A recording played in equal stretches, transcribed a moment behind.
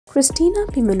Kristina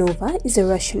Pimenova is a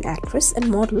Russian actress and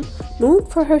model known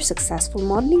for her successful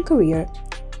modeling career.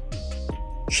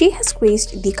 She has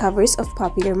graced the covers of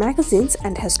popular magazines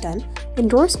and has done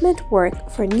endorsement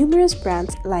work for numerous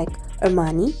brands like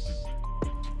Armani,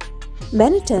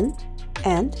 Benetton,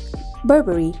 and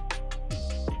Burberry.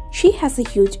 She has a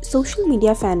huge social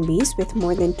media fan base with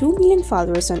more than 2 million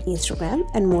followers on Instagram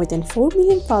and more than 4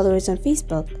 million followers on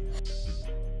Facebook.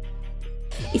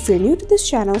 If you're new to this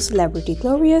channel, Celebrity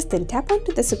Glorious, then tap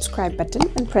onto the subscribe button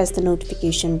and press the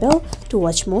notification bell to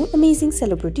watch more amazing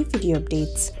celebrity video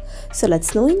updates. So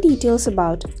let's know in details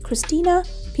about Kristina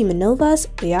Pimenova's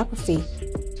biography.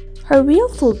 Her real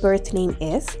full birth name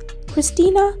is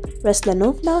Kristina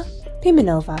Ruslanovna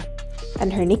Pimenova,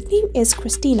 and her nickname is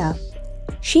Kristina.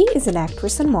 She is an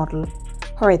actress and model.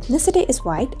 Her ethnicity is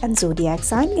white and zodiac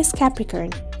sign is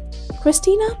Capricorn.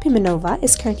 Kristina Pimenova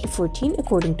is currently 14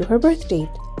 according to her birth date.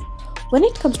 When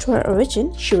it comes to her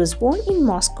origin, she was born in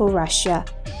Moscow, Russia.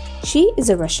 She is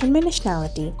a Russian by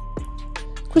nationality.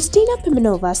 Kristina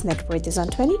Pimenova's net worth as on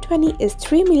 2020 is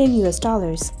 $3 million.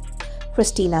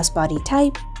 Kristina's body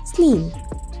type, slim.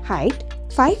 Height,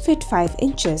 5 feet 5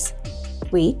 inches.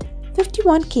 Weight,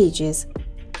 51 kgs.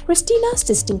 Kristina's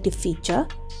distinctive feature,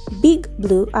 big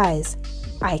blue eyes.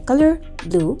 Eye color,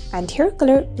 blue, and hair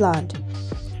color, blonde.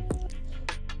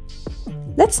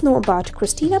 Let's know about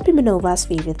Kristina Pimenova's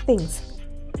favorite things.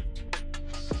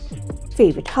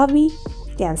 Favorite hobby,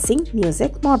 dancing,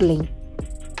 music, modeling.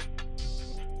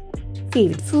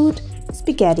 Favorite food,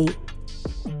 spaghetti.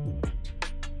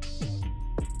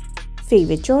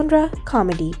 Favorite genre,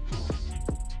 comedy.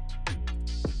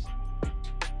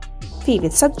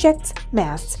 Favorite subjects,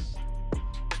 maths.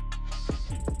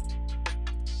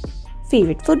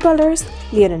 Favorite footballers,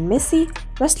 Lionel Messi,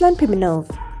 Ruslan Pimenov.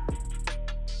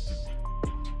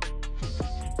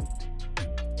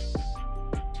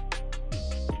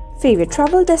 Favorite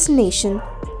travel destination,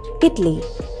 Italy.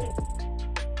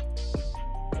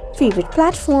 Favorite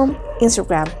platform,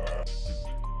 Instagram.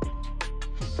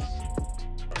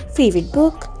 Favorite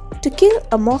book, To Kill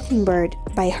a Mockingbird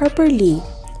by Harper Lee.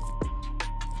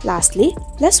 Lastly,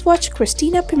 let's watch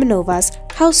Kristina Pimenova's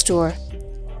house tour.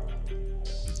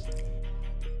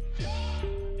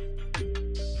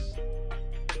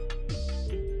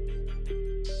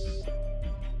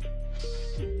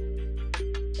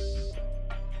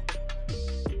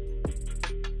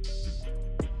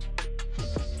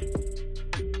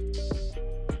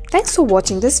 Thanks for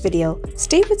watching this video.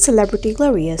 Stay with Celebrity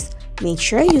Glorious. Make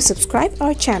sure you subscribe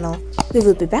our channel. We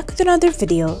will be back with another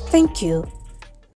video. Thank you.